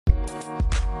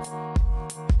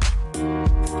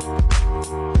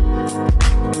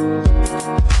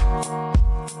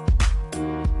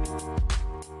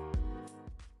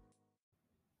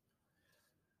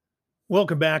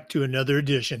Welcome back to another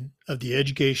edition of the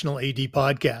Educational AD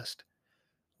Podcast.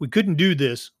 We couldn't do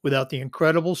this without the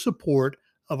incredible support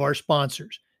of our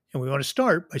sponsors, and we want to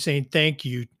start by saying thank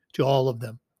you to all of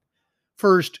them.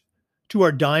 First, to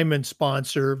our diamond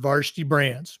sponsor, Varsity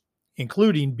Brands,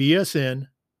 including BSN,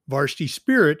 Varsity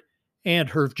Spirit, and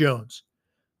Herff Jones.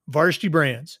 Varsity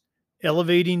Brands,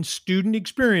 elevating student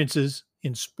experiences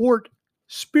in sport,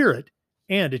 spirit,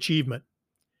 and achievement.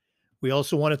 We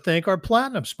also want to thank our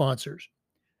platinum sponsors,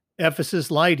 Ephesus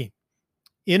Lighting,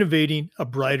 innovating a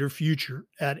brighter future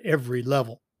at every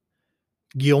level.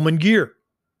 Gilman Gear,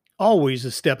 always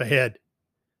a step ahead.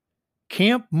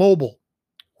 Camp Mobile,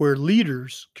 where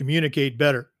leaders communicate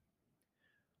better.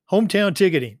 Hometown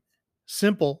Ticketing,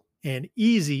 simple and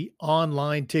easy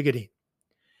online ticketing.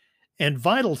 And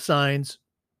Vital Signs,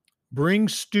 bring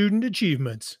student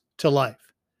achievements to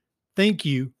life. Thank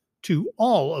you to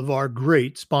all of our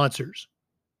great sponsors.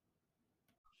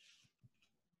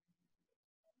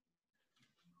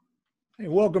 Hey,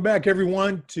 welcome back,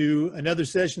 everyone, to another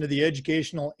session of the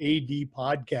Educational AD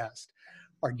Podcast.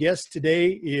 Our guest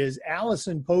today is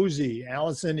Allison Posey.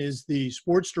 Allison is the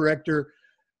sports director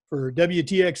for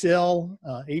WTXL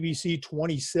ABC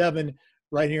 27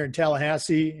 right here in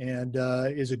Tallahassee, and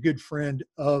is a good friend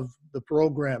of the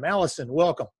program. Allison,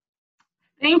 welcome.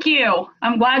 Thank you.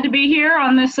 I'm glad to be here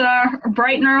on this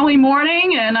bright and early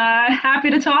morning, and happy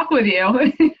to talk with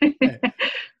you.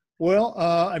 Well,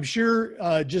 I'm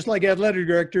sure just like athletic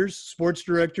directors, sports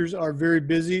directors are very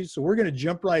busy, so we're going to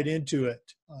jump right into it.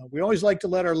 We always like to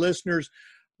let our listeners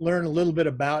learn a little bit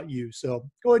about you. So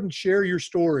go ahead and share your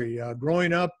story,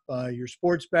 growing up, your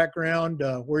sports background,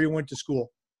 where you went to school.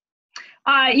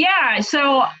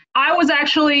 So I was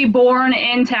actually born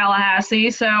in Tallahassee,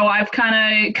 so I've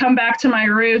kind of come back to my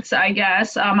roots, I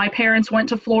guess. My parents went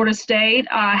to Florida State.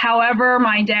 However,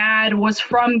 my dad was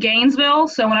from Gainesville,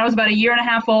 so when I was about a year and a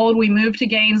half old, we moved to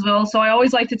Gainesville. So I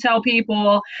always like to tell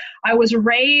people I was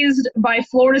raised by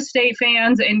Florida State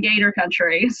fans in Gator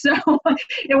Country. So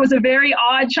it was a very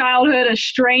odd childhood, a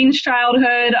strange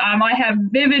childhood. I have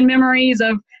vivid memories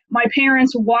of my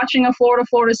parents watching a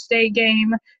Florida State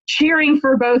game, cheering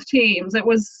for both teams. It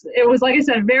was like I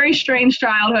said, a very strange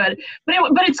childhood,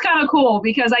 but it's kind of cool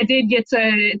because I did get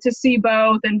to see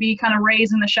both and be kind of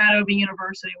raised in the shadow of a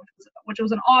university, which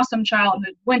was an awesome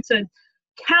childhood. Went to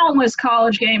countless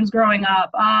college games growing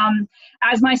up.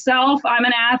 As myself, I'm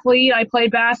an athlete. I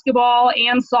played basketball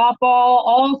and softball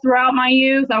all throughout my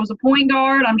youth. I was a point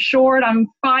guard. I'm short. I'm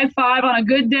 5'5" on a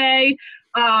good day.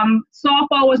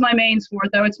 Softball was my main sport,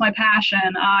 though. It's my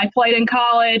passion. I played in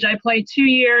college. I played 2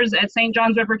 years at St.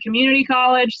 Johns River Community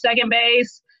College, second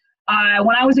base.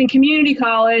 When I was in community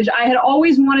college, I had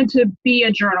always wanted to be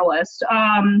a journalist.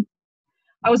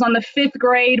 I was on the 5th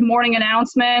grade morning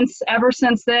announcements. Ever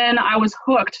since then, I was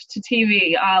hooked to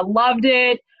TV. Loved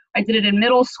it. I did it in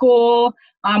middle school.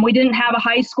 We didn't have a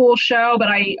high school show, but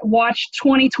I watched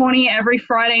 20/20 every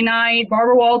Friday night.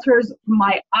 Barbara Walters,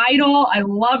 my idol. I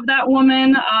love that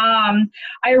woman.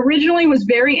 I originally was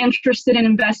very interested in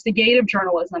investigative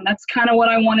journalism. That's kind of what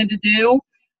I wanted to do.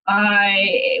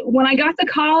 When I got to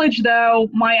college, though,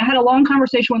 I had a long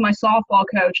conversation with my softball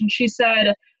coach, and she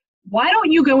said, why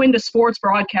don't you go into sports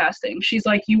broadcasting? She's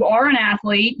like, you are an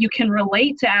athlete, you can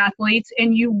relate to athletes,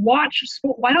 and you watch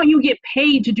sport. Why don't you get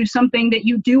paid to do something that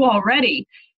you do already?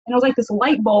 And it was like this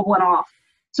light bulb went off.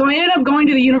 So I ended up going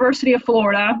to the University of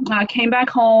Florida, came back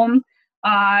home.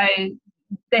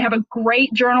 They have a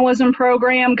great journalism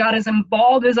program, got as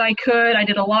involved as I could. I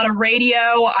did a lot of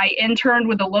radio. I interned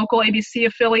with the local ABC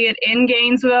affiliate in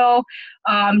Gainesville.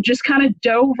 Just kind of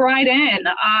dove right in.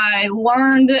 I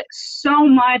learned so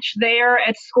much there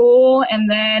at school. And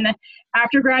then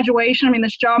after graduation,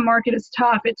 this job market is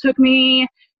tough. It took me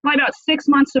probably about 6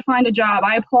 months to find a job.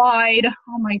 I applied,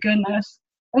 oh my goodness,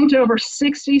 I think to over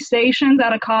 60 stations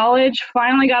out of college.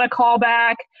 Finally got a call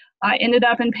back. I ended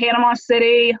up in Panama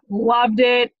City, loved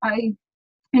it. I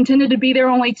intended to be there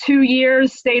only 2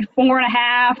 years, stayed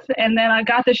 4.5, and then I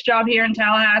got this job here in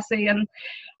Tallahassee. And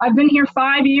I've been here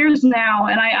 5 years now,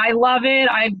 and I love it.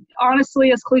 I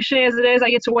honestly, as cliche as it is, I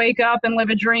get to wake up and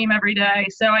live a dream every day.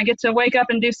 So I get to wake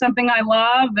up and do something I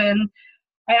love, and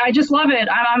I just love it.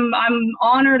 I'm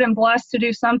honored and blessed to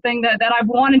do something that I've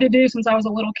wanted to do since I was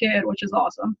a little kid, which is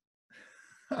awesome.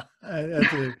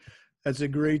 That's a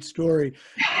great story.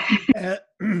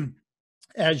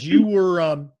 As you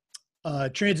were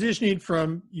transitioning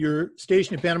from your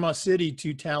station in Panama City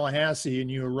to Tallahassee, and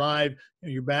you arrived,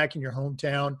 you're back in your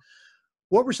hometown,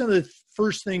 what were some of the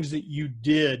first things that you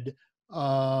did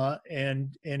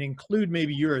and include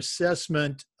maybe your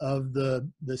assessment of the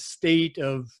state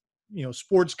of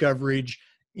sports coverage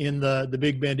in the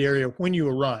Big Bend area when you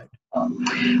arrived.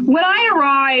 When I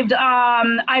arrived,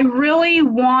 I really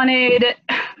wanted,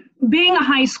 being a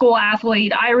high school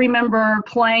athlete, I remember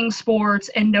playing sports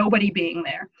and nobody being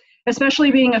there,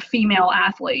 especially being a female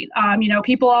athlete.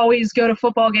 People always go to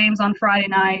football games on Friday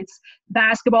nights.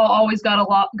 Basketball always got a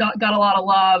lot of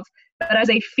love. But as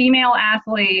a female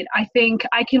athlete, I think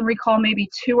I can recall maybe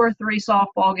 2 or 3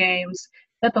 softball games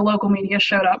that the local media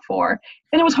showed up for.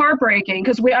 And it was heartbreaking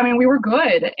because we were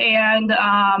good. And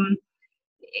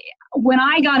when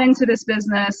I got into this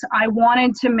business, I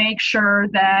wanted to make sure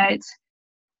that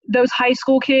those high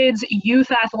school kids,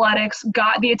 youth athletics,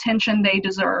 got the attention they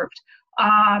deserved.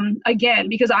 Again,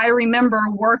 because I remember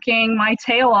working my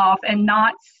tail off and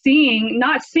not seeing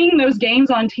those games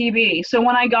on TV. So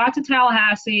when I got to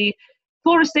Tallahassee,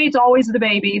 Florida State's always the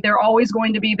baby. They're always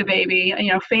going to be the baby.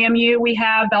 FAMU we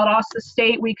have, Valdosta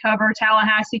State we cover,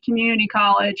 Tallahassee Community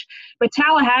College. But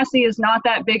Tallahassee is not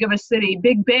that big of a city.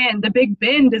 The Big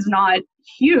Bend is not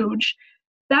huge.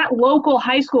 That local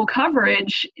high school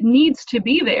coverage needs to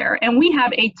be there. And we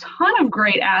have a ton of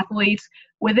great athletes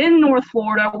within North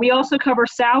Florida. We also cover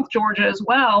South Georgia as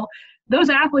well.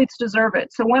 Those athletes deserve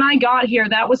it. So when I got here,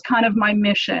 that was kind of my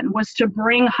mission, was to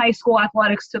bring high school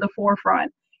athletics to the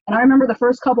forefront. And I remember the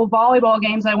first couple volleyball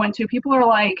games I went to, people are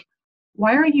like,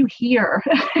 why are you here?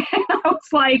 And I was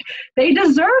like, they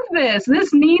deserve this.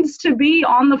 This needs to be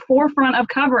on the forefront of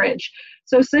coverage.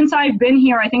 So since I've been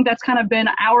here, I think that's kind of been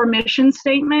our mission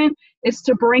statement, is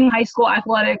to bring high school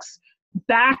athletics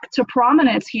back to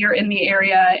prominence here in the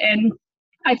area. And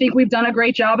I think we've done a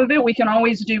great job of it. We can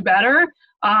always do better.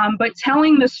 But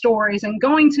telling the stories and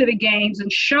going to the games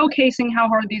and showcasing how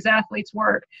hard these athletes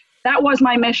work, that was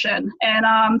my mission.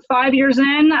 And 5 years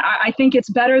in, I think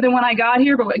it's better than when I got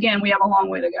here. But again, we have a long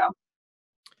way to go.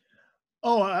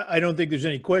 Oh, I don't think there's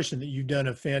any question that you've done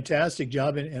a fantastic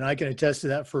job. And I can attest to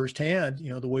that firsthand,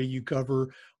 the way you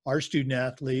cover our student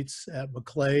athletes at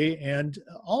Maclay and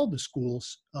all the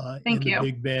schools in the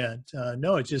Big Bend.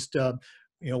 No, it's just,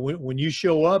 when you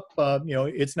show up,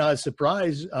 it's not a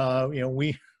surprise.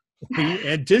 We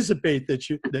anticipate that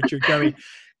you're coming.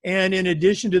 And in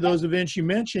addition to those events you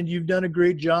mentioned, you've done a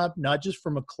great job, not just for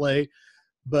Maclay,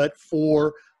 but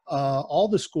for all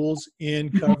the schools in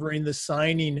covering the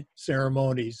signing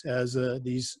ceremonies as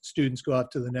these students go up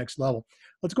to the next level.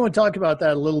 Let's go and talk about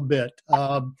that a little bit.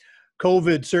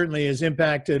 COVID certainly has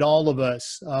impacted all of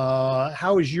us.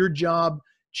 How has your job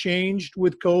changed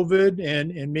with COVID,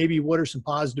 and maybe what are some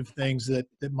positive things that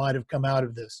might have come out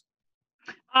of this?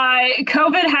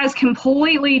 COVID has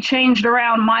completely changed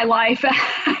around my life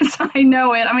as I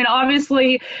know it. I mean,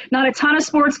 obviously not a ton of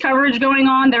sports coverage going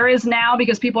on. There is now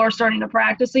because people are starting to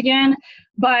practice again.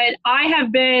 But I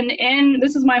have been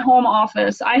this is my home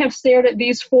office. I have stared at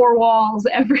these 4 walls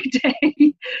every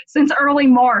day since early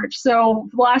March. So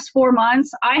the last 4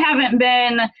 months, I haven't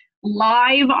been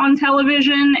live on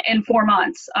television in 4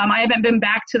 months. I haven't been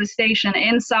back to the station,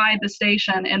 inside the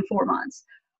station, in 4 months.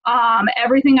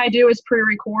 Everything I do is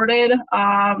pre-recorded.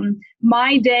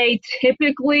 My day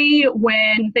typically,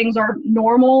 when things are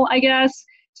normal, I guess,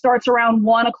 starts around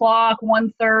 1 o'clock,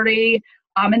 1:30.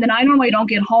 And then I normally don't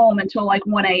get home until like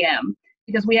 1 a.m.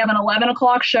 because we have an 11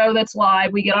 o'clock show that's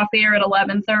live. We get off the air at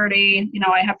 11:30.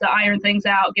 I have to iron things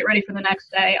out, get ready for the next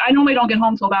day. I normally don't get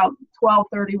home till about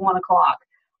 12:30, 1 o'clock.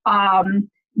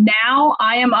 Now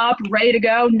I am up ready to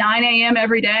go 9 a.m.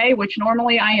 every day, which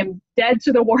normally I am dead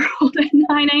to the world at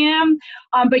 9 a.m.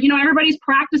 But everybody's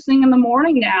practicing in the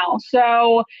morning now.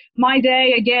 So my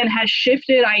day again has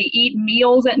shifted. I eat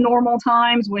meals at normal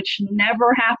times, which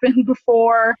never happened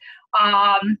before.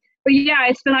 But yeah,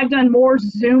 I've done more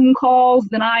Zoom calls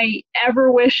than I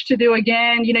ever wish to do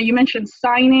again. You mentioned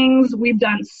signings. We've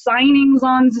done signings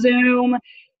on Zoom.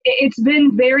 It's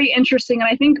been very interesting. And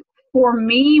I think for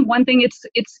me, one thing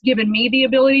it's given me the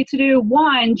ability to do,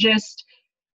 one, just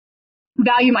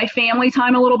value my family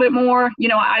time a little bit more.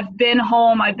 I've been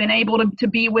home. I've been able to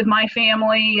be with my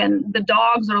family, and the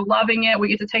dogs are loving it. We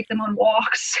get to take them on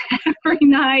walks every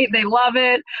night. They love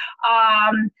it.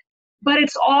 But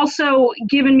it's also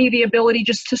given me the ability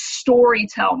just to story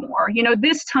tell more.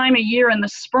 This time of year in the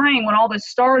spring when all this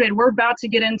started, we're about to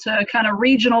get into kind of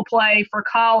regional play for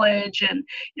college and,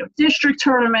 district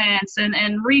tournaments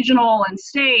and regional and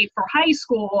state for high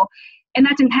school. And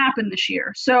that didn't happen this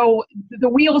year. So the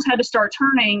wheels had to start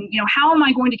turning. How am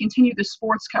I going to continue the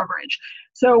sports coverage?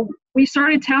 So we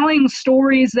started telling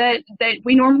stories that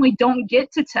we normally don't get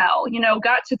to tell,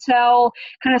 got to tell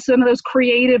kind of some of those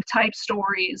creative type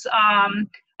stories.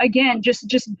 again,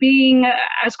 just being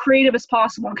as creative as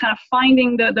possible and kind of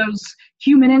finding those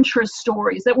human interest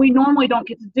stories that we normally don't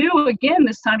get to do again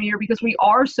this time of year because we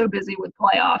are so busy with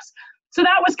playoffs. So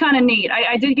that was kind of neat.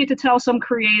 I did get to tell some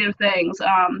creative things,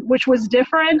 which was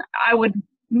different. I would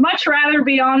much rather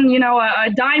be on, a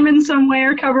diamond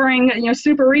somewhere covering,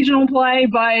 super regional play,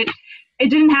 but it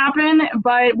didn't happen,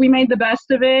 but we made the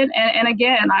best of it. And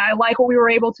again, I like what we were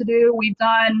able to do. We've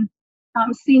done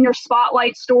senior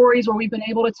spotlight stories where we've been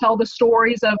able to tell the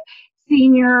stories of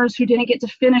seniors who didn't get to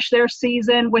finish their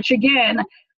season, which again,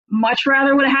 much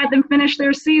rather would have had them finish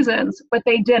their seasons, but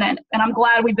they didn't. And I'm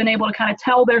glad we've been able to kind of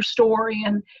tell their story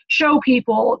and show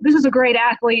people this is a great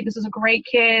athlete, this is a great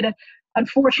kid.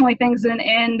 Unfortunately, things didn't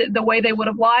end the way they would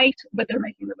have liked, but they're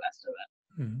making the best of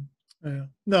it. Mm-hmm. Yeah.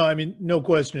 No, I mean, no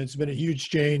question. It's been a huge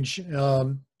change.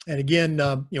 And again,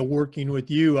 working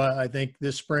with you, I think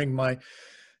this spring, my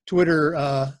Twitter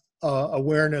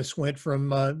awareness went from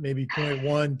maybe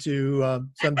 0.1 to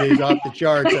some days off the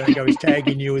charts. I think I was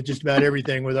tagging you with just about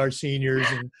everything with our seniors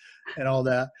and all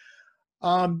that.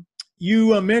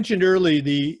 You mentioned early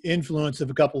the influence of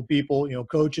a couple of people,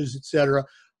 coaches, et cetera.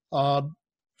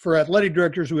 For athletic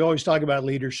directors, we always talk about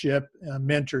leadership,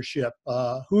 mentorship.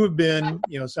 Who have been,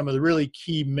 some of the really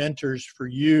key mentors for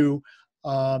you,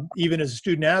 even as a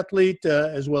student athlete,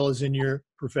 as well as in your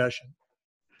profession?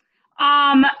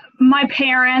 My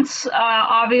parents,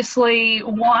 obviously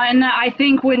one. I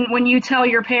think when you tell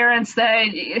your parents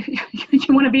that you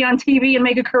want to be on TV and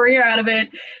make a career out of it,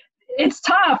 it's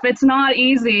tough. It's not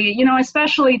easy,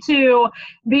 especially too,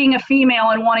 being a female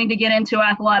and wanting to get into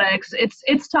athletics.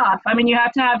 It's tough. I mean, you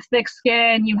have to have thick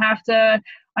skin. You have to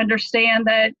understand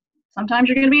that sometimes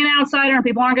you're going to be an outsider and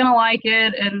people aren't going to like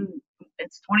it. And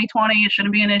it's 2020. It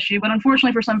shouldn't be an issue. But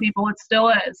unfortunately for some people, it still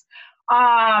is.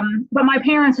 But my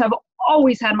parents have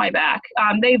always had my back.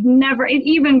 They've never,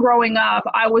 even growing up,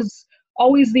 I was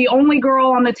always the only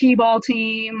girl on the t-ball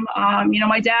team.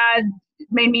 My dad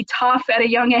made me tough at a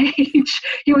young age.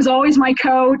 He was always my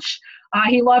coach.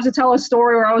 He loved to tell a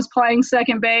story where I was playing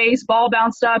second base, ball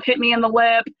bounced up, hit me in the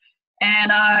lip.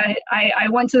 And I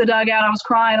went to the dugout. I was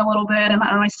crying a little bit, and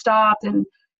I stopped. And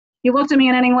he looked at me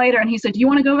an inning later, and he said, "Do you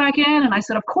want to go back in?" And I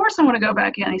said, "Of course I want to go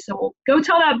back in." He said, "Well, go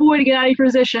tell that boy to get out of your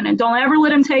position, and don't ever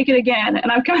let him take it again."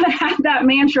 And I've kind of had that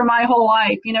mantra my whole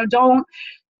life.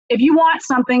 If you want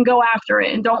something, go after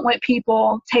it, and don't let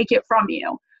people take it from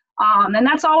you. And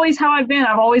that's always how I've been.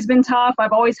 I've always been tough.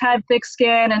 I've always had thick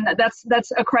skin, and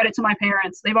that's a credit to my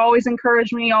parents. They've always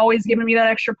encouraged me, always given me that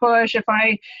extra push. If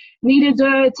I needed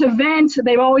to vent,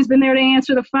 they've always been there to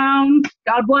answer the phone.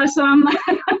 God bless them.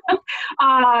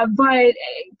 But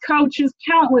coaches,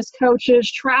 countless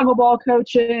coaches, travel ball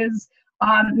coaches,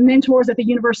 mentors at the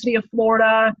University of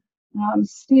Florida.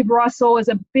 Steve Russell is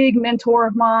a big mentor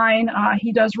of mine.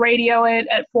 He does radio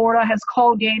at Florida, has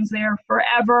called games there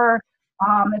forever.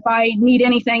 If I need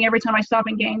anything, every time I stop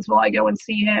in Gainesville, I go and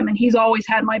see him, and he's always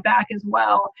had my back as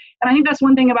well. And I think that's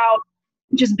one thing about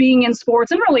just being in sports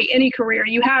and really any career.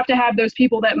 You have to have those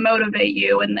people that motivate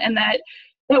you and that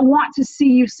want to see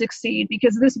you succeed,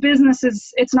 because this business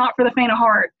it's not for the faint of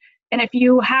heart. And if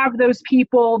you have those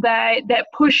people that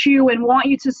push you and want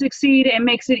you to succeed, it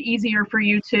makes it easier for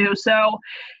you too. So,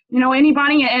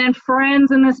 anybody and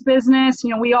friends in this business,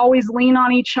 we always lean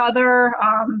on each other.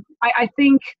 I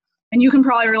think, and you can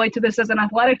probably relate to this as an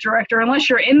athletic director, unless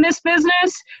you're in this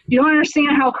business, you don't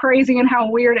understand how crazy and how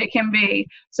weird it can be.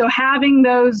 So having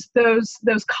those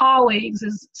colleagues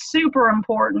is super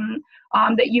important,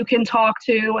 that you can talk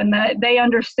to, and that they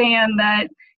understand that,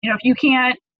 if you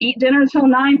can't eat dinner till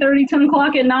 9:30, 10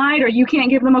 o'clock at night, or you can't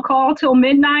give them a call till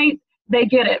midnight, they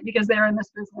get it because they're in this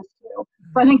business too.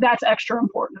 So I think that's extra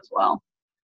important as well.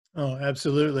 Oh,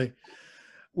 absolutely.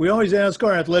 We always ask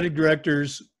our athletic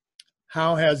directors,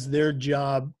 how has their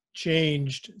job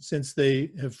changed since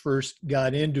they have first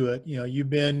got into it? You've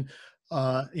been,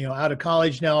 out of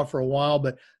college now for a while,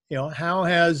 but, how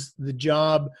has the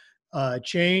job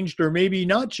changed, or maybe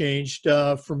not changed,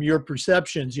 from your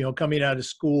perceptions, coming out of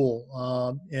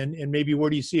school, and maybe where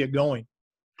do you see it going?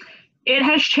 It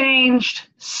has changed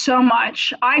so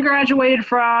much. I graduated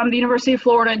from the University of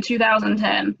Florida in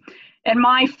 2010. And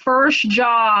my first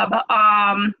job,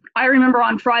 I remember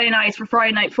on Friday nights for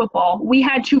Friday Night Football, we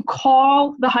had to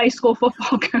call the high school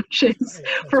football coaches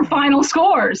for final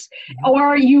scores.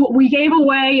 Or we gave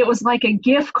away, it was like a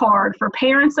gift card for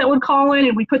parents that would call in,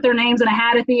 and we put their names in a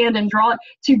hat at the end and draw it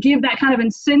to give that kind of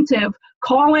incentive.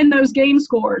 Call in those game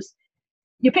scores.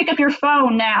 You pick up your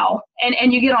phone now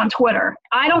and you get on Twitter.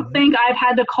 I don't think I've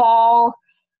had to call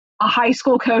a high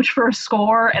school coach for a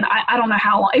score, and I don't know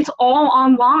how long. It's all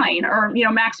online, or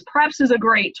Max Preps is a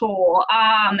great tool.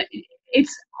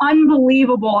 it's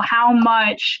unbelievable how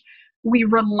much we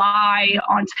rely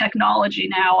on technology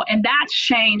now. And that's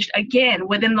changed again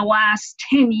within the last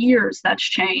 10 years. That's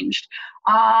changed.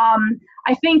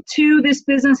 I think too, this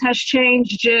business has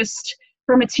changed just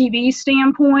from a TV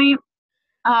standpoint.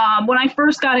 When I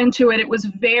first got into it, it was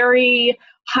very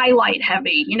highlight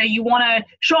heavy. You know, you want to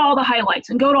show all the highlights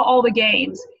and go to all the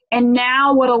games. And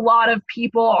now what a lot of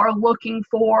people are looking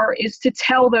for is to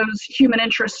tell those human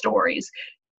interest stories.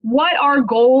 What our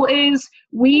goal is,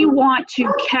 we want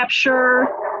to capture,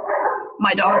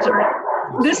 my dogs are,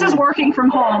 this is working from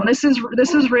home. This is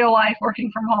real life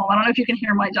working from home. I don't know if you can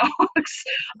hear my dogs.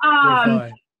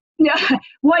 Yeah,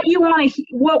 what we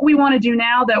want to do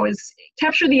now though is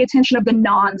capture the attention of the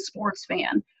non-sports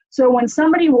fan. So when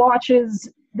somebody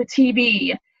watches the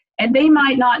TV and they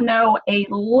might not know a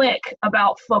lick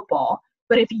about football,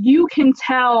 but if you can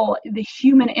tell the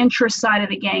human interest side of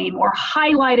the game or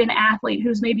highlight an athlete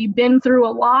who's maybe been through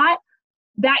a lot,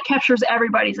 that captures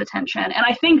everybody's attention. And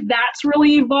I think that's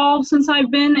really evolved since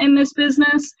I've been in this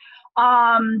business.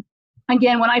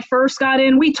 Again, when I first got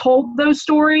in, we told those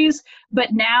stories,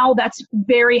 but now that's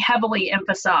very heavily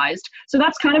emphasized. So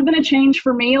that's kind of been a change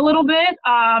for me a little bit.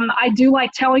 I do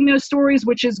like telling those stories,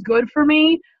 which is good for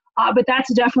me, but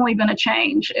that's definitely been a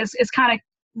change. It's kind of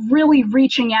really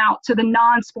reaching out to the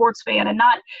non-sports fan and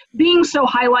not being so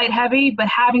highlight heavy, but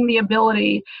having the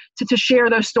ability to share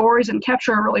those stories and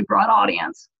capture a really broad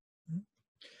audience.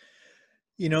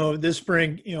 You know, this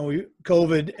spring, you know,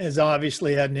 COVID has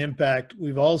obviously had an impact.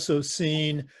 We've also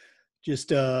seen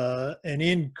just an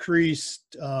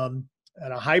increased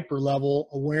at a hyper level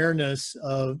awareness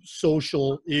of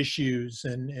social issues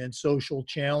and social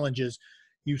challenges.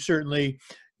 You've certainly,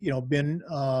 you know, been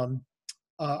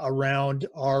around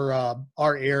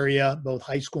our area, both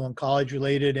high school and college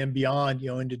related and beyond, you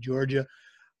know, into Georgia.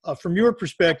 From your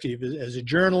perspective, as a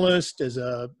journalist, as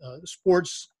a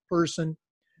sports person,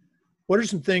 what are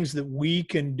some things that we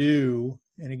can do,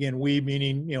 and again, we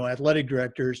meaning, you know, athletic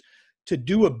directors, to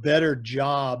do a better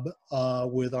job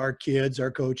with our kids,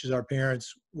 our coaches, our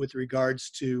parents, with regards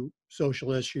to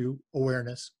social issue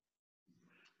awareness?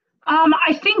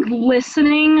 I think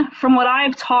listening, from what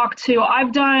I've talked to,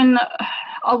 I've done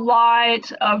a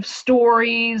lot of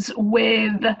stories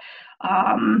with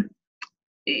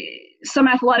some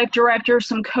athletic directors,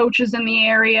 some coaches in the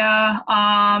area.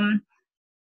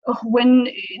 When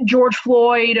George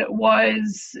Floyd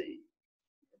was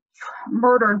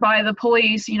murdered by the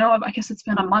police, you know, I guess it's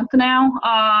been a month now,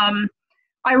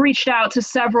 I reached out to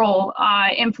several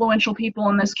influential people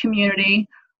in this community.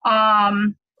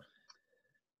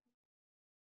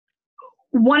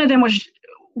 One of them was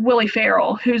Willie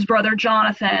Farrell, whose brother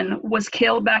Jonathan was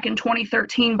killed back in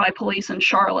 2013 by police in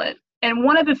Charlotte. And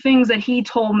one of the things that he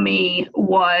told me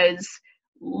was,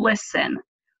 listen,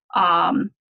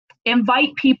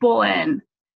 invite people in,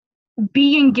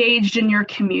 be engaged in your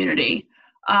community.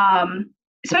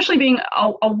 Especially being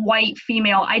a white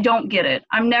female, I don't get it.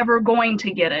 I'm never going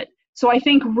to get it. So I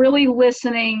think really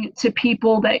listening to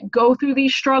people that go through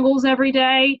these struggles every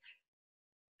day,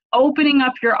 opening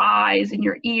up your eyes and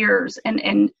your ears,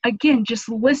 and again, just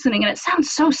listening. And it sounds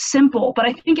so simple, but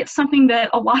I think it's something that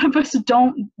a lot of us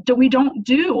don't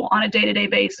do on a day-to-day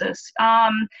basis. I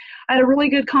had a really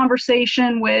good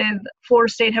conversation with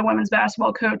Florida State head women's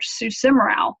basketball coach Sue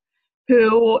Simmerau,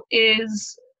 who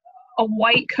is a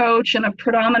white coach in a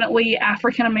predominantly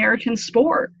African-American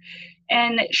sport.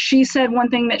 And she said one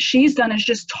thing that she's done is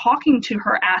just talking to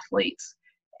her athletes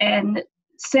and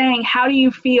saying, how do you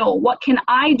feel? What can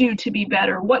I do to be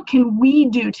better? What can we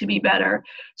do to be better?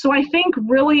 So I think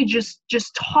really just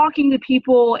talking to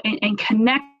people and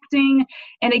connecting.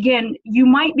 And again, you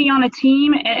might be on a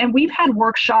team, and we've had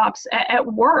workshops at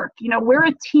work. You know, we're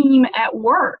a team at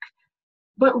work.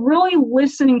 But really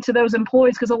listening to those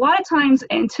employees, because a lot of times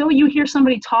until you hear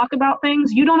somebody talk about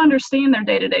things, you don't understand their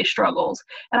day-to-day struggles.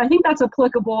 And I think that's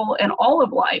applicable in all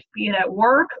of life, be it at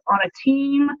work, on a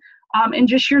team, and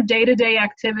just your day-to-day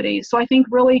activities. So I think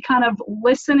really kind of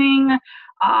listening,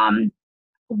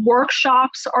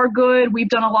 workshops are good. We've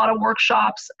done a lot of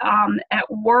workshops at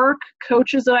work.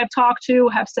 Coaches that I've talked to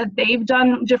have said they've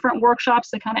done different workshops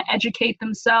to kind of educate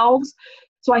themselves.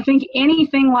 So I think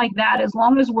anything like that, as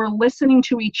long as we're listening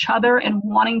to each other and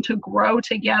wanting to grow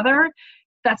together,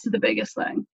 that's the biggest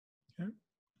thing. Okay.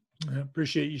 I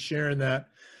appreciate you sharing that.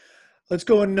 Let's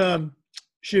go and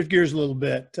shift gears a little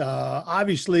bit.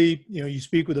 Obviously, you know, you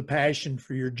speak with a passion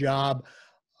for your job.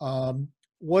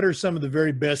 What are some of the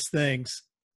very best things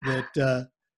that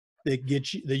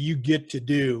you get to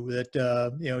do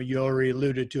that you know, you already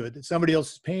alluded to it, that somebody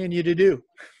else is paying you to do?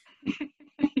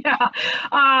 Yeah.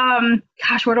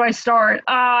 Gosh, where do I start?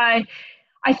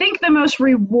 I think the most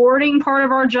rewarding part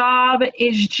of our job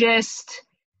is just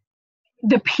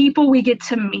the people we get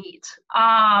to meet.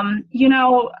 You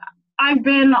know, I've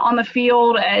been on the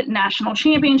field at national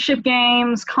championship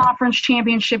games, conference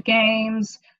championship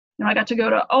games. You know, I got to go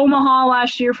to Omaha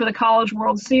last year for the College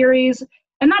World Series,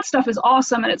 and that stuff is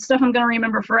awesome, and it's stuff I'm going to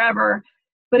remember forever.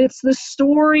 But it's the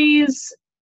stories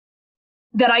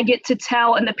that I get to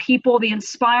tell and the people, the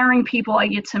inspiring people I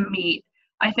get to meet,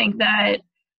 I think that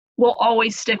will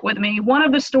always stick with me. One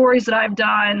of the stories that I've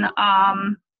done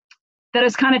that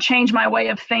has kind of changed my way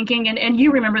of thinking, and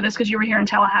you remember this because you were here in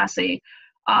Tallahassee,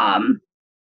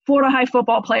 Florida High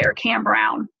football player Cam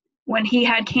Brown, when he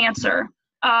had cancer,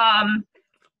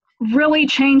 really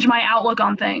changed my outlook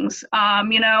on things.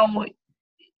 You know,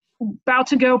 about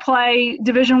to go play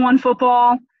Division I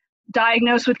football,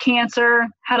 diagnosed with cancer,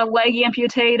 had a leg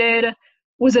amputated,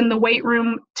 was in the weight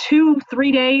room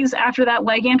 2-3 days after that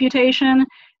leg amputation.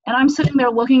 And I'm sitting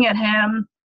there looking at him,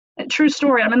 true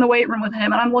story, I'm in the weight room with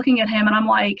him, and I'm looking at him and I'm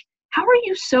like, how are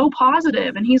you so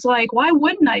positive? And he's like, why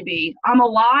wouldn't I be? I'm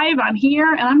alive, I'm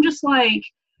here. And I'm just like,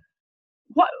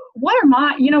 what are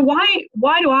my, you know,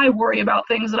 why do I worry about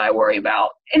things that I worry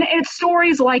about? And it's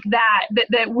stories like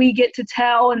that we get to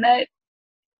tell, and that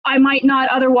I might not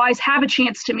otherwise have a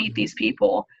chance to meet these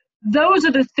people. Those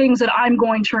are the things that I'm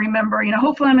going to remember. You know,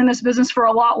 hopefully I'm in this business for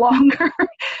a lot longer,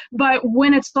 but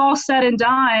when it's all said and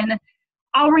done,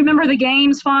 I'll remember the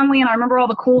games fondly, and I remember all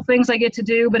the cool things I get to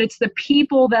do, but it's the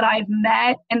people that I've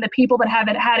met and the people that have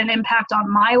had an impact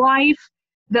on my life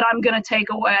that I'm going to take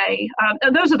away.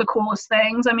 Those are the coolest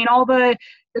things. I mean, all the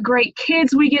great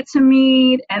kids we get to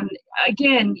meet. And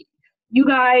again, you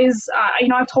guys, you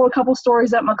know, I've told a couple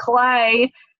stories at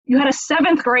Maclay. You had a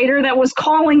 7th grader that was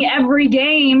calling every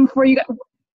game for you.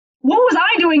 What was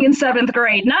I doing in 7th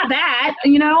grade? Not that,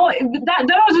 you know,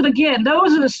 those are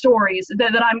the stories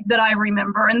that I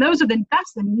remember. And that's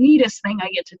the neatest thing I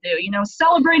get to do. You know,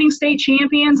 celebrating state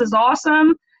champions is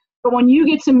awesome, but when you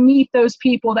get to meet those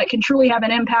people that can truly have an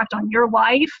impact on your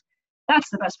life, that's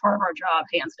the best part of our job,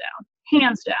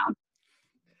 hands down.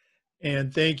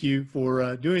 And thank you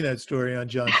for doing that story on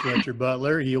John Fletcher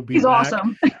Butler. He's back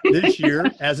awesome. this year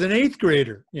as an 8th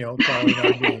grader, you know, calling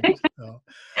our games. So,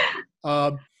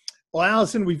 well,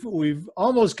 Allison, we've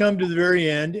almost come to the very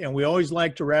end, and we always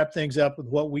like to wrap things up with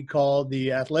what we call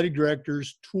the athletic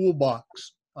director's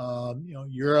toolbox. You know,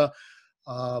 you're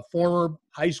a former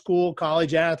high school,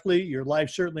 college athlete. Your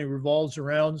life certainly revolves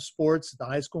around sports at the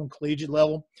high school and collegiate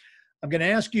level. I'm going to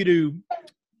ask you to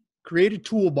create a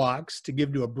toolbox to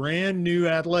give to a brand new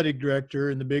athletic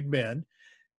director in the Big Bend,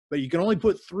 but you can only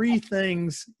put 3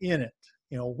 things in it.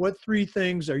 You know, what 3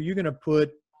 things are you going to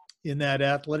put in that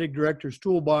athletic director's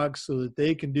toolbox so that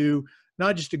they can do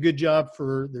not just a good job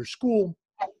for their school,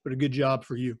 but a good job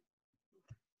for you?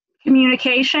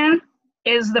 Communication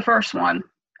is the first one.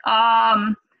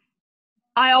 I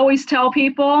always tell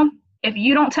people, if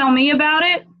you don't tell me about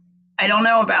it, I don't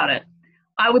know about it.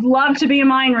 I would love to be a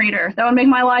mind reader. That would make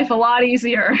my life a lot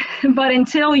easier. But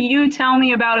until you tell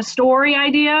me about a story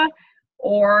idea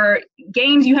or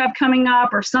games you have coming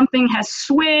up or something has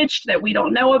switched that we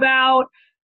don't know about,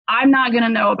 I'm not going to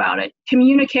know about it.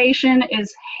 Communication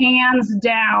is hands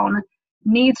down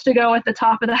needs to go at the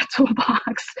top of that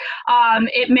toolbox.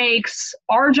 It makes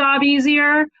our job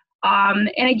easier. And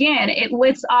again, it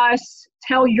lets us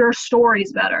tell your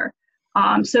stories better.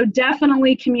 So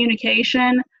definitely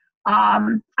communication.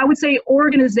 I would say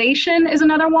organization is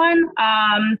another one.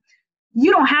 You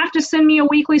don't have to send me a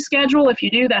weekly schedule. If you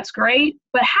do, that's great,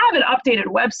 but have an updated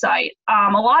website.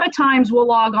 A lot of times we'll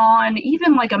log on,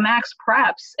 even like a Max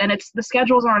Preps, and the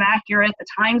schedules aren't accurate, the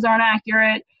times aren't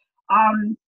accurate.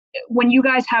 When you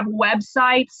guys have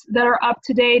websites that are up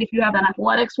to date, if you have an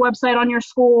athletics website on your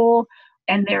school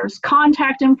and there's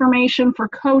contact information for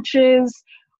coaches,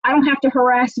 I don't have to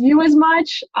harass you as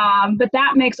much, but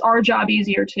that makes our job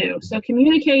easier too. So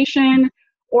communication,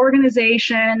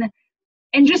 organization,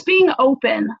 and just being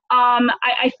open.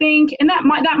 I think, and that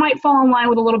might fall in line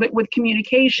with a little bit with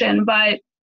communication, but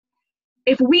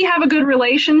if we have a good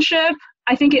relationship,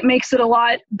 I think it makes it a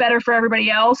lot better for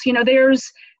everybody else. You know, there's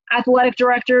athletic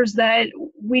directors that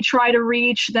we try to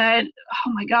reach that,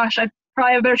 oh my gosh, I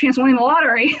probably have a better chance of winning the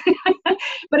lottery.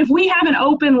 But if we have an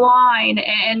open line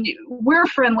and we're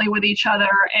friendly with each other,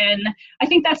 and I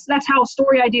think that's how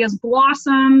story ideas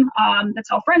blossom, that's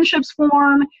how friendships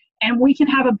form, and we can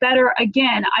have a better,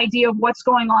 again, idea of what's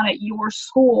going on at your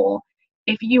school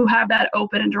if you have that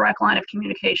open and direct line of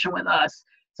communication with us.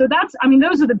 So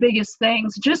those are the biggest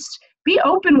things. Just be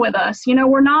open with us.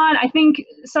 I think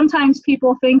sometimes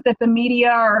people think that the media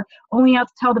are only out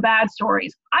to tell the bad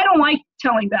stories. I don't like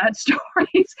telling bad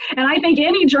stories. And I think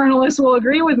any journalist will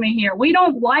agree with me here. We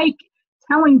don't like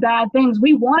telling bad things.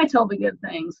 We want to tell the good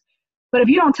things. But if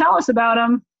you don't tell us about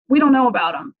them, we don't know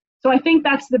about them. So I think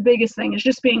that's the biggest thing, is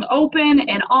just being open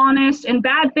and honest, and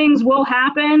bad things will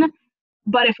happen.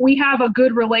 But if we have a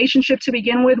good relationship to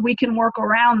begin with, we can work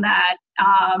around that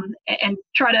and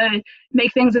try to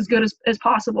make things as good as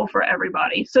possible for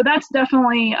everybody. So that's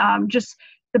definitely just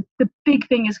the big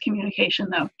thing is communication,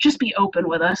 though. Just be open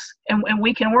with us, and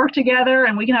we can work together,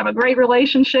 and we can have a great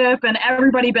relationship, and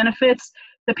everybody benefits.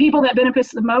 The people that benefits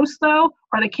the most, though,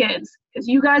 are the kids, because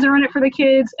you guys are in it for the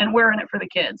kids, and we're in it for the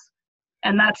kids.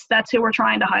 And that's who we're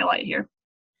trying to highlight here.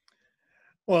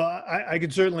 Well, I can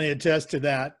certainly attest to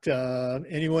that.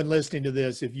 Anyone listening to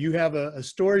this, if you have a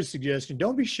story suggestion,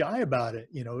 don't be shy about it.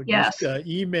 Yes. Just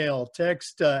email,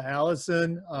 text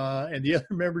Allison and the other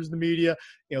members of the media.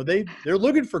 They're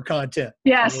looking for content.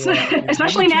 Yes, so,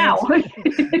 especially now.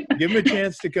 Give them a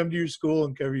chance to come to your school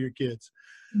and cover your kids.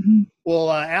 Mm-hmm.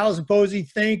 Well, Allison Posey,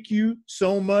 thank you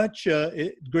so much.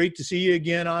 Great to see you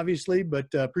again, obviously, but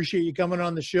appreciate you coming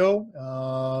on the show.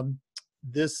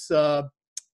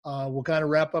 We'll kind of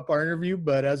wrap up our interview,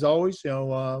 but as always,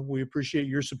 we appreciate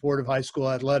your support of high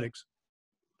school athletics.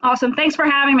 Awesome. Thanks for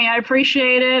having me. I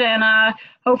appreciate it. And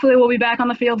hopefully we'll be back on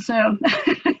the field soon.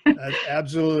 That's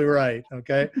absolutely right.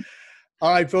 Okay.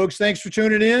 All right, folks, thanks for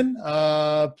tuning in.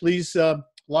 Please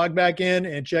log back in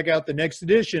and check out the next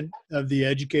edition of the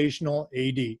Educational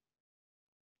AD.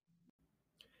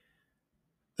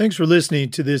 Thanks for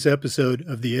listening to this episode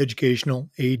of the Educational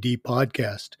AD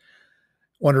podcast.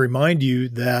 I want to remind you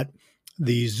that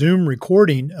the Zoom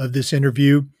recording of this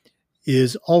interview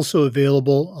is also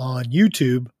available on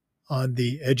YouTube on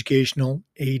the Educational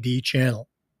AD channel.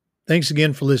 Thanks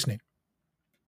again for listening.